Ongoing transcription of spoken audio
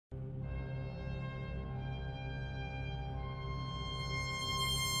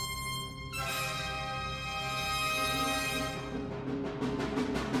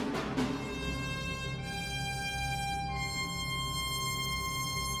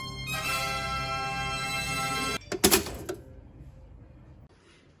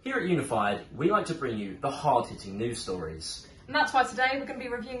at UNIfied, we like to bring you the hard-hitting news stories. And that's why today we're going to be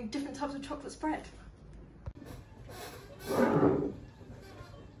reviewing different types of chocolate spread.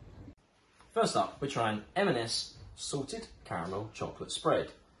 First up, we're trying M&S salted caramel chocolate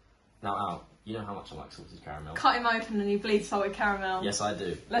spread. Now, Al, you know how much I like salted caramel. Cut him open and you bleed salted caramel. Yes, I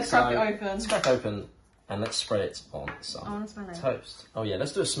do. Let's crack it open. Let's crack open and let's spread it on some I want to smell it. toast. Oh yeah,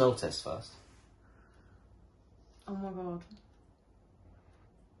 let's do a smell test first. Oh my god.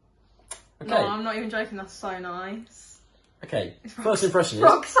 Okay. No, I'm not even joking, that's so nice. Okay, first impression is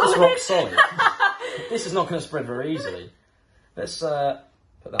rock solid. it's rock solid. This is not going to spread very easily. Let's put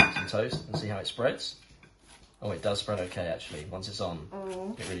that on some toast and see how it spreads. Oh, it does spread okay actually. Once it's on,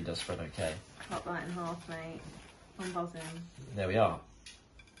 it really does spread okay. Cut that in half, mate. I'm buzzing. There we are.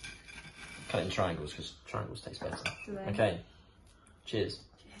 Cut it in triangles because triangles taste better. Do they? Okay, cheers.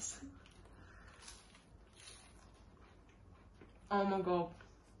 Cheers. Oh my god.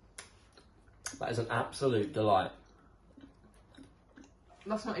 That is an absolute delight.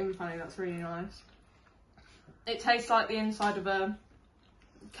 That's not even funny, that's really nice. It tastes like the inside of a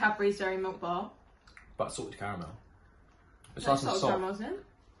Cadbury's Dairy Milk bar. But salted caramel. It's That's nice and salted soft. caramel, isn't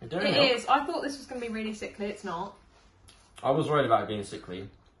it? Dairy It milk. is. I thought this was going to be really sickly, it's not. I was worried about it being sickly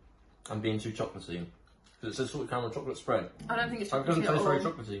and being too chocolatey. Because it says salted caramel chocolate spread. I don't think it's So it doesn't chocolatey at taste very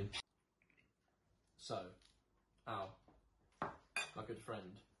all. chocolatey. So, Al, my good friend,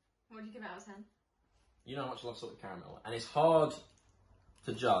 What would you give it out of 10? you know how much I love salted caramel, and it's hard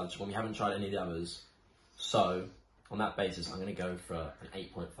to judge when we haven't tried any of the others. So, on that basis, I'm going to go for an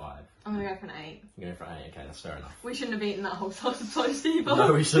 8.5. I'm going to go for an 8. You're going for an 8, okay, that's fair enough. We shouldn't have eaten that whole slice of toast either.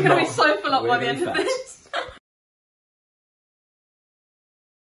 No, we should We're going to not. be so full up We're by the really end of fat. this.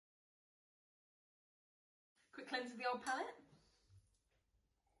 Quick cleanse of the old palate.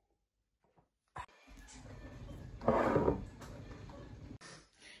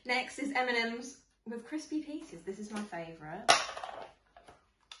 Next is M&M's with crispy pieces. This is my favourite.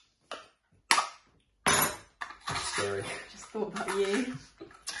 Scary. Just thought about you.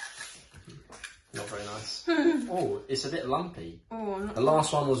 Not very nice. Oh, it's a bit lumpy. Oh, I'm not The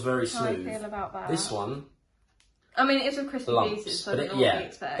last one was very sure how I smooth. feel about that. This one, I mean, it is with crispy lumps. pieces, so But I it, don't know what yeah, you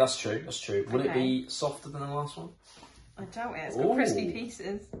expect. that's true, that's true. Will it Okay. be softer than the last one? I doubt it. It's got Ooh. crispy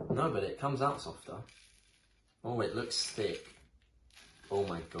pieces. No, but it comes out softer. Oh, it looks thick. Oh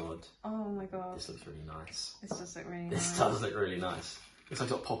my god. Oh my god. This looks really nice. This does look really This nice. does look really nice. Looks like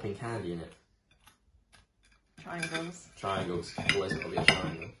it's got popping candy in it. Triangles. Triangles. Always got to be a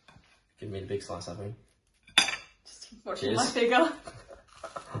triangle. Give me the big slice, I think. Just watching Cheers. my figure.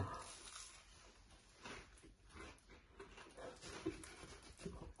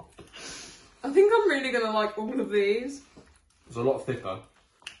 I think I'm really gonna like all of these. It's a lot thicker.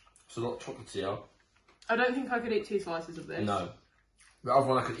 It's a lot chocolatier. I don't think I could eat 2 slices of this. No. The other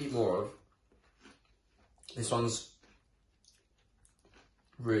one I could eat more of. This one's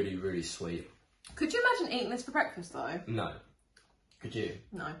really, really sweet. Could you imagine eating this for breakfast though? No. Could you?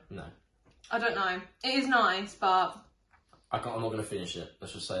 No. No. I don't know. It is nice, but I'm not going to finish it.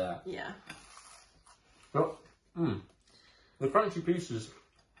 Let's just say that. yeah. Well, the crunchy pieces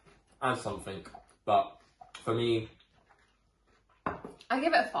add something, but for me, I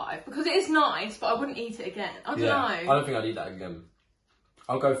give it a 5 because it is nice, but I wouldn't eat it again. I don't know. I don't think I'd eat that again.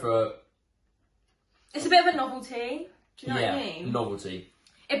 I'll go for It's a bit of a novelty. Do you know what I mean? novelty.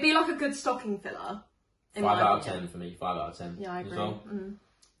 It'd be like a good stocking filler. 5 out of 10 for me. 5 out of 10. Yeah, I As agree. well.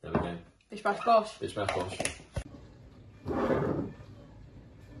 There we go. Bish bash bosh. Bitch bash bosh.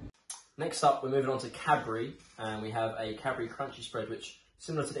 Next up, we're moving on to Cadbury, and we have a Cadbury crunchy spread, which,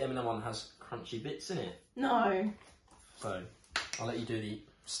 similar to the M&M one, has crunchy bits in it. No. So, I'll let you do the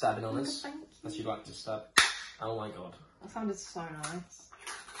stabbing on this, Thank you. as you like to stab. Oh my god. That sounded so nice.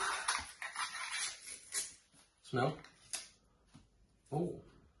 Smell? Oh,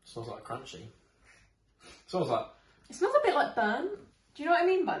 smells like crunchy. Smells like... It smells a bit like burnt. Do you know what I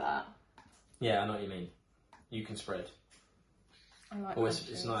mean by that? Yeah, I know what you mean. You can spread. I like Oh, it's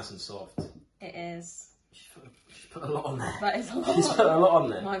crunchies. nice and soft. It is. She's put a lot on there. That is a lot. She's put a lot on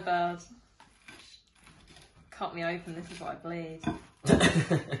there. My bad. Cut me open, this is what I bleed.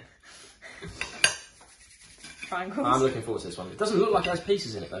 Triangles. I'm looking forward to this one. It doesn't look like it has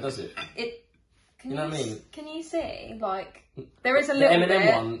pieces in it though, does it? Can You know what I mean? Can you see? Like, there is a The little M&M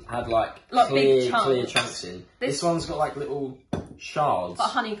bit. one had like Like clear, big chunks. clear chunks in. This one's got like little shards. But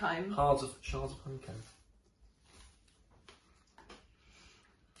honeycomb. Shards of honeycomb.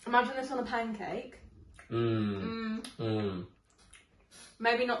 Imagine this on a pancake.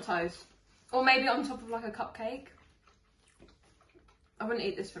 Maybe not toast. Or maybe on top of like a cupcake. I wouldn't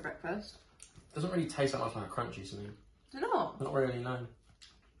eat this for breakfast. Doesn't really taste that much like a crunchy to me. Not. Not really, no.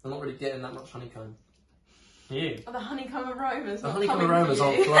 I'm not really getting that much honeycomb. You? Oh, the honeycomb aromas. The honeycomb aromas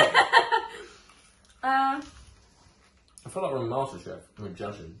aren't flowing. I feel like we're on MasterChef. We're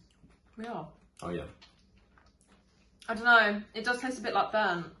judging. We are. Oh yeah. I don't know. It does taste a bit like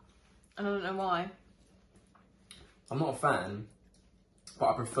burnt. And I don't know why. I'm not a fan, but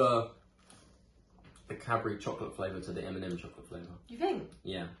I prefer the Cadbury chocolate flavour to the M&M chocolate flavour. You think?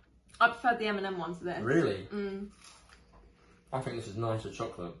 Yeah. I prefer the M&M one to this. Really? Mm. I think this is nicer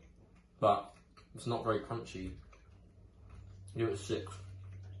chocolate, but it's not very crunchy. Give it a 6.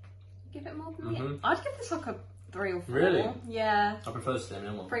 Give it more than me? I'd give this like a 3 or 4. Really? Yeah. I prefer the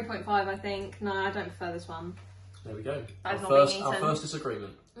M&M one. 3.5 I think. No, I don't prefer this one. There we go. Our Our first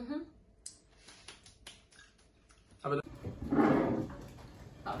disagreement. Have a look. Oh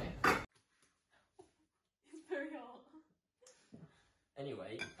no. It's very hot.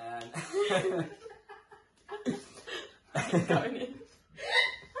 Anyway, Going in.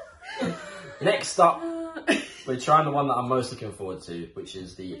 next up, we're trying the one that I'm most looking forward to, which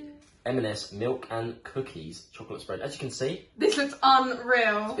is the M&S Milk and Cookies chocolate spread. As you can see, This looks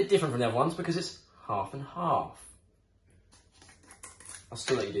unreal. it's a bit different from the other ones because it's half and half. I'll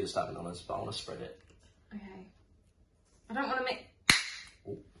still let you do the stabbing on us, but I want to spread it. Okay. I don't want to mix.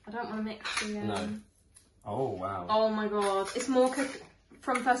 I don't want to mix the. No. Oh wow. Oh my god! It's more cookie.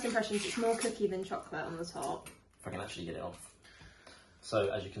 From first impressions, it's more cookie than chocolate on the top. If I can actually get it off. So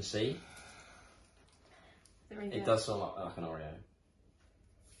as you can see, it does smell like an Oreo.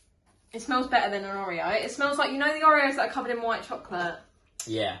 It smells better than an Oreo. It smells like, you know, the Oreos that are covered in white chocolate.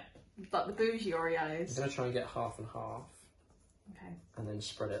 Yeah. Like the bougie Oreos. I'm gonna try and get half and half. Okay. And then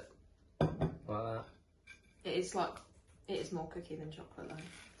spread it like that. It is like, it is more cookie than chocolate though.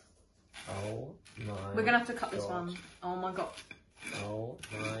 Oh my. We're gonna have to cut this one. Oh my god. Oh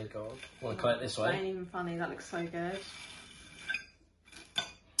my god. Want to cut it this way? That ain't even funny. That looks so good.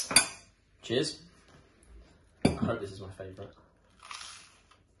 Cheers. I hope this is my favourite.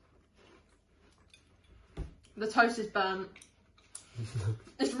 The toast is burnt.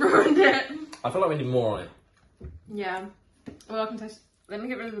 It's ruined it. I feel like we need more on it. Yeah. Well, I can taste. Let me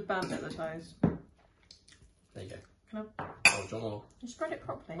get rid of the burnt bit of the toast. There you go. Can I? Oh, do you want more? You spread it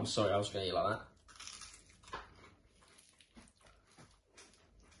properly. I'm sorry, I was going to eat like that.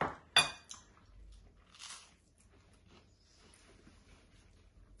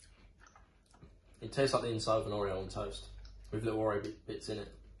 It tastes like the inside of an Oreo on toast, with little Oreo bits in it.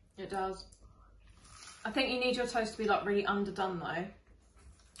 It does. I think you need your toast to be like really underdone though.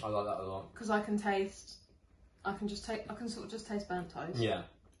 I like that a lot. Because I can taste, I can sort of just taste burnt toast. Yeah.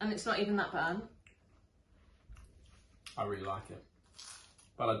 And it's not even that burnt. I really like it.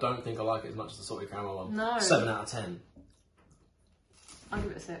 But I don't think I like it as much as the salted caramel one. No. 7 out of 10. I'll give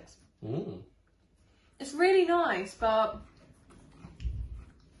it a 6. Mm. It's really nice, but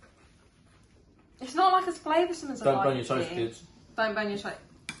it's not like as flavoursome as I like. Don't burn your toast, kids. Don't burn your toast.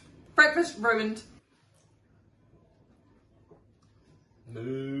 Breakfast ruined.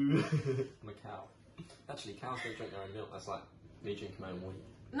 Moo. I'm a cow. Actually, cows don't drink their own milk. That's like me drinking my own wheat.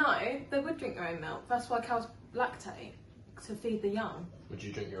 No, they would drink their own milk. That's why cows lactate, to feed the young. Would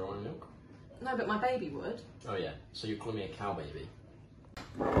you drink your own milk? No, but my baby would. Oh yeah. So you're calling me a cow baby?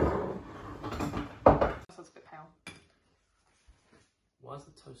 That's a bit pale. Why is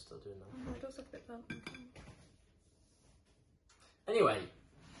the toast still doing that? It does look a bit pale. Anyway,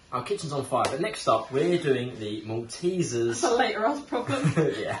 our kitchen's on fire. But next up, we're doing the Maltesers. That's a later ass problem.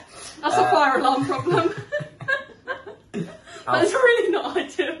 Yeah. That's a fire alarm problem. That's really not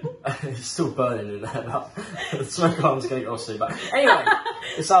ideal. It's still burning in there, but the smoke alarm's going to get off soon. But anyway,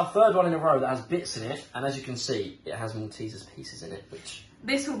 it's our third one in a row that has bits in it, and as you can see, it has Maltesers pieces in it, which...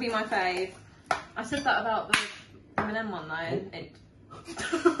 This will be my fave. I said that about the M&M one though. It...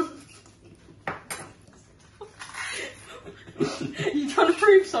 You trying to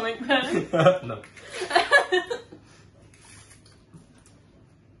prove something then? No.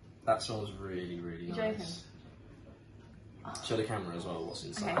 That smells really, really nice. Joking. Show the camera as well what's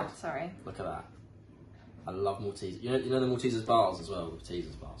inside. Okay, sorry. Look at that. I love Maltesers. You know the Maltesers bars as well, the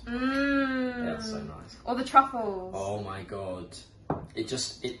Maltesers bars. Mmm. Yeah, it's so nice. Or the truffles. Oh my god. It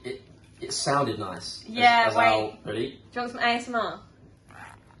just, it sounded nice. Yeah, wait. Ready? Do you want some ASMR?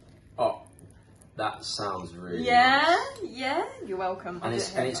 Oh, that sounds really Yeah, nice. yeah. You're welcome. And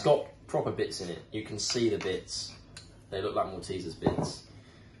it's got proper bits in it. You can see the bits. They look like Maltesers bits.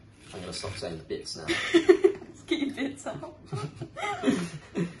 I'm going to stop saying the bits now. Let's get your bits out.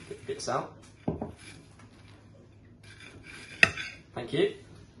 Bits out. Thank you.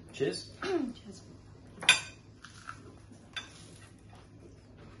 Cheers. Cheers.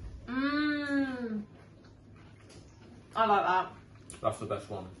 Mmm. I like that. That's the best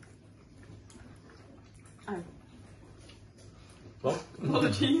one. Oh. What?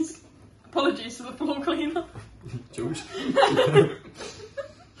 Apologies. Apologies to the floor cleaner. George.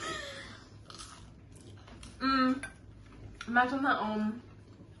 Imagine that on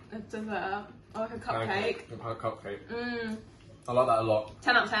a dessert, or like a cupcake. A cupcake. I like that a lot.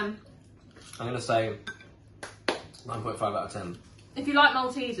 10 out of 10. I'm going to say 9.5 out of 10. If you like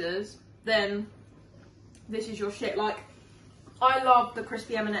Maltesers, then this is your shit. Like, I love the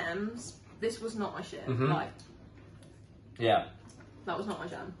crispy M&Ms. This was not my shit. Like, yeah. that was not my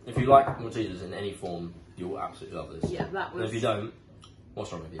jam. If you like Maltesers in any form, you'll absolutely love this. Yeah, that was... And if you don't,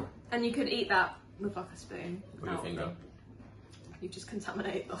 what's wrong with you? And you could eat that with like a spoon. With your finger. You just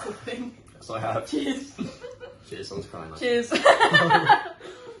contaminate the whole thing. So I have. Cheers. Cheers, someone's crying. Now. Cheers.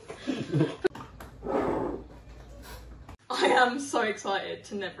 I am so excited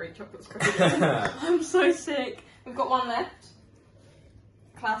to never eat chocolate spread again. I'm so sick. We've got one left.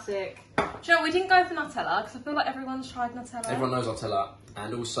 Classic. Do you know, we didn't go for Nutella because I feel like everyone's tried Nutella. Everyone knows Nutella,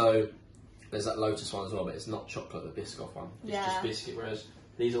 and also there's that Lotus one as well, but it's not chocolate, the Biscoff one. It's just biscuit, whereas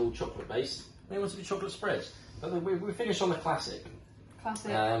these are all chocolate based. They want to be chocolate spreads. But we finished on the classic.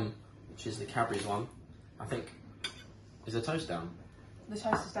 Classic. Which is the Cadbury's one. I think. Is the toast down? The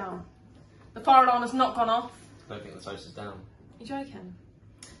toast is down. The fire alarm has not gone off. I don't think the toast is down. You joking?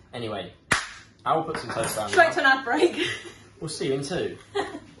 Anyway, I will put some toast down. Straight to an ad break. We'll see you in 2.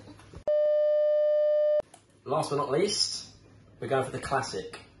 Last but not least, we're going for the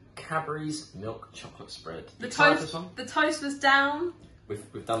classic Cadbury's milk chocolate spread. The toast was down.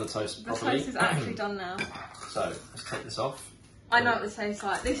 We've done the toast The properly. toast is actually done now. So let's take this off. I know what this tastes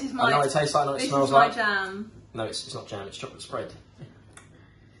like. This is my. I know what it tastes like. I know what it smells like. like. This is my jam. No, it's not jam. It's chocolate spread.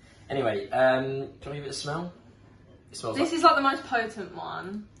 Anyway, do you want to give it a smell? It smells. This is like the most potent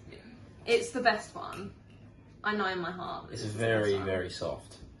one. Yeah. It's the best one. I know in my heart. It's very, very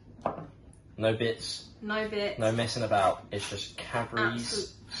soft. No bits. No bits. No messing about. It's just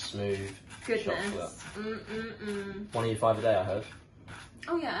Cadbury's smooth chocolate. One of you 5 a day, I heard.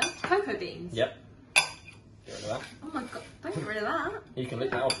 Oh yeah, cocoa beans. Yep. Get rid of that. Oh my god, don't get rid of that. You can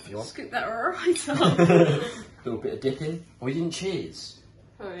lick that off if you want. Scoop that right up. Little bit of dipping. Oh, we didn't cheers.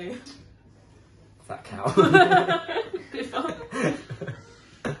 Sorry. That cow.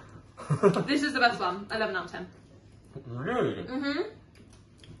 This is the best one. 11 out of 10. Really?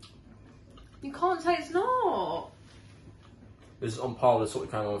 You can't say it's not. This is on par with the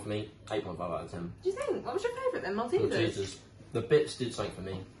salted caramel one for me. 8.5 out of 10. Do you think? What was your favourite then? Maltesers? The bits did something for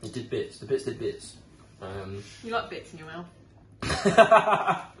me. It did bits. The bits did bits. You like bits in your mouth.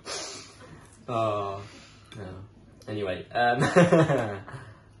 Oh, no. Anyway. So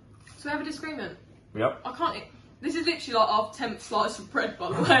we have a disagreement. Yep. I can't eat. This is literally like our 10th slice of bread,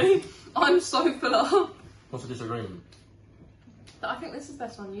 by the way. I'm so full up. What's the disagreement? I think this is the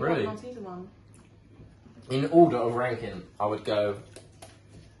best one. You Really? like Malteser one. In order of ranking, I would go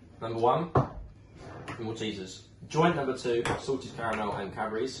number 1, Maltesers. Joint number 2, salted caramel and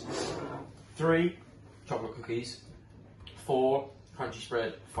Cadbury's. 3, chocolate cookies. 4, crunchy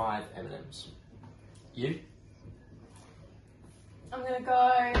spread. 5, M&Ms. You? I'm gonna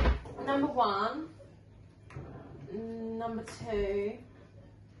go number 1, number 2,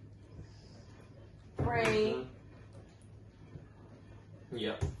 3,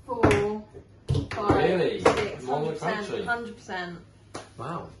 Yep. 4, 5, Really? 6, More than 100%, crunchy. 100%.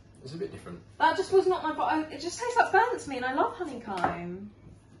 Wow. It's a bit different. That just was not my body. It just tastes like burnt to me, and I love honeycomb.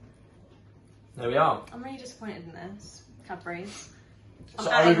 There we are. I'm really disappointed in this. Cadbury's.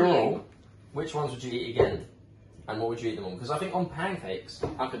 So overall, which ones would you eat again? And what would you eat them on? Because I think on pancakes,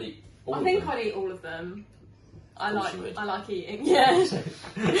 I could eat all of them. I think I'd eat all of them. I like eating. Yeah.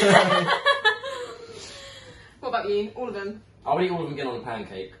 What about you? All of them? I would eat all of them again on a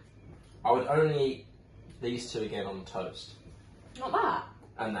pancake. I would only eat these 2 again on toast. Not that.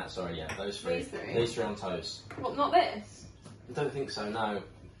 And that, sorry, yeah, those 3. These 3? These 3 on toast. What, not this? I don't think so, no.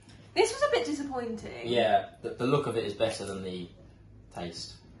 This was a bit disappointing. Yeah, the look of it is better than the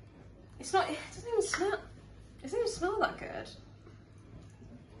taste. It's not, it doesn't even smell, it doesn't even smell that good.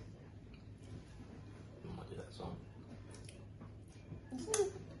 I might do that song.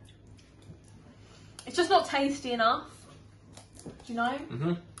 It's just not tasty enough. Do you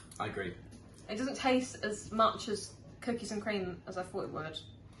know? I agree. It doesn't taste as much as cookies and cream as I thought it would.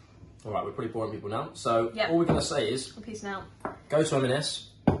 Alright, we're pretty boring people now. So, Yep. all we're going to say is, Peace now. go to M&S,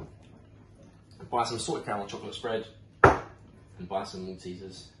 buy some salted caramel chocolate spread, and buy some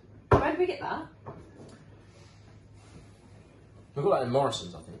Maltesers. Where did we get that? We've got that in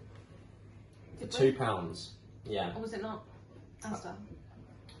Morrison's, I think. Did For we? £2. Yeah. Or was it not? Asda.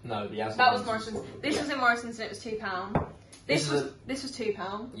 No, the Asda That was ones. Morrison's. This was in Morrison's and it was £2. This was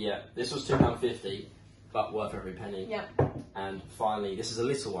 £2. Yeah, this was £2.50, but worth every penny. Yeah. And finally, this is a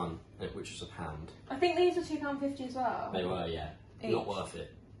little one, which was £1. I think these are £2.50 as well. They were, yeah. Each. Not worth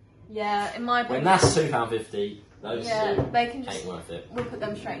it. Yeah, in my opinion. When that's £2.50, those two they can just, ain't worth it. We'll put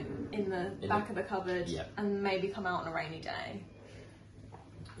them straight in the back of the cupboard and maybe come out on a rainy day.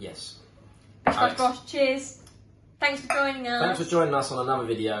 Yes. Gosh, cheers. Thanks for joining us. Thanks for joining us on another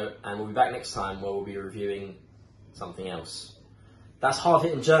video, and we'll be back next time where we'll be reviewing something else. That's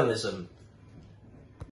hard-hitting journalism.